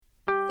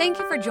Thank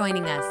you for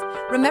joining us.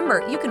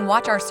 Remember, you can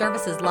watch our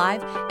services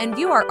live and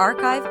view our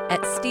archive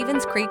at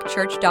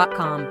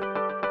StevensCreekChurch.com.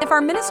 If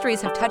our ministries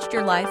have touched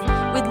your life,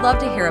 we'd love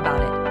to hear about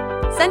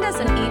it. Send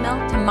us an email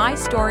to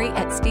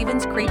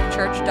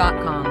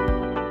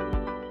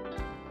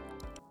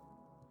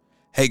mystory@StevensCreekChurch.com.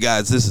 Hey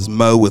guys, this is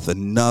Mo with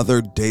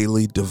another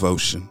daily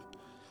devotion.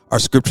 Our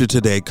scripture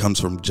today comes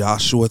from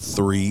Joshua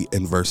 3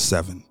 and verse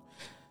 7.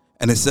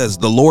 And it says,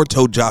 "The Lord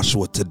told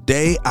Joshua,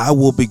 'Today I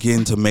will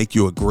begin to make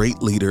you a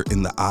great leader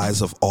in the eyes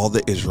of all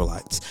the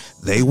Israelites.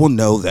 They will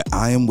know that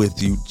I am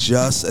with you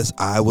just as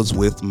I was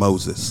with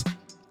Moses.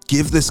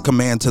 Give this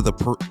command to the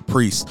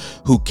priests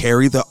who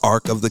carry the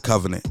Ark of the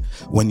Covenant.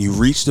 When you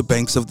reach the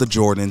banks of the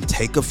Jordan,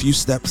 take a few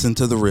steps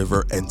into the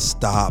river and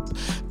stop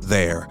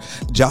there.'"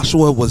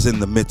 Joshua was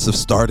in the midst of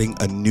starting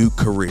a new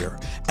career.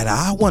 And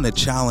I want to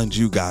challenge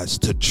you guys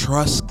to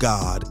trust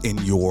God in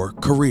your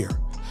career.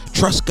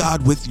 Trust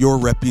God with your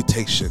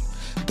reputation.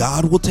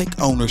 God will take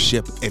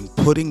ownership in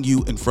putting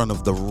you in front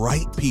of the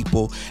right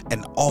people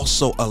and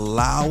also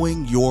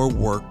allowing your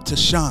work to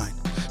shine.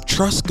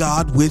 Trust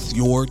God with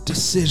your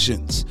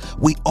decisions.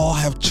 We all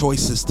have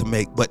choices to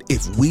make, but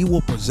if we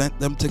will present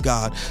them to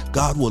God,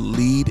 God will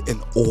lead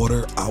and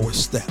order our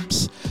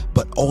steps.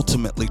 But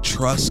ultimately,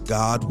 trust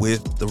God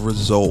with the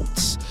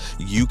results.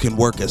 You can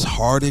work as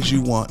hard as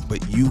you want,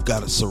 but you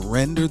got to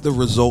surrender the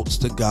results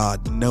to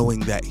God,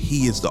 knowing that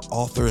He is the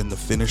author and the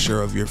finisher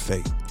of your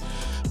faith.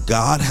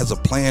 God has a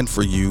plan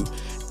for you,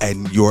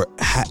 and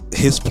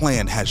His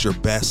plan has your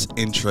best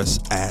interests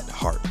at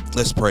heart.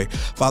 Let's pray.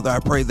 Father, I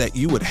pray that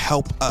you would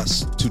help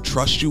us to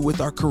trust you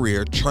with our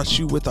career, trust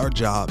you with our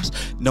jobs,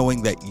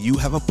 knowing that you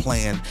have a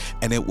plan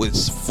and it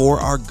was for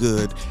our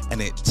good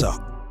and it's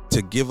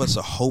to give us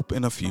a hope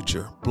and a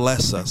future.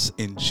 Bless us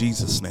in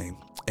Jesus' name.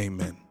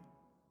 Amen.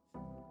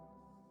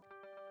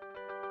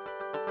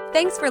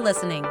 Thanks for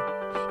listening.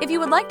 If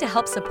you would like to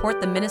help support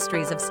the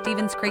ministries of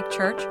Stevens Creek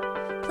Church,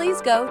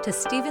 please go to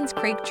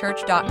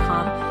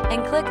StevensCreekChurch.com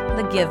and click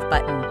the Give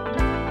button.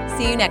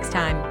 See you next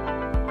time.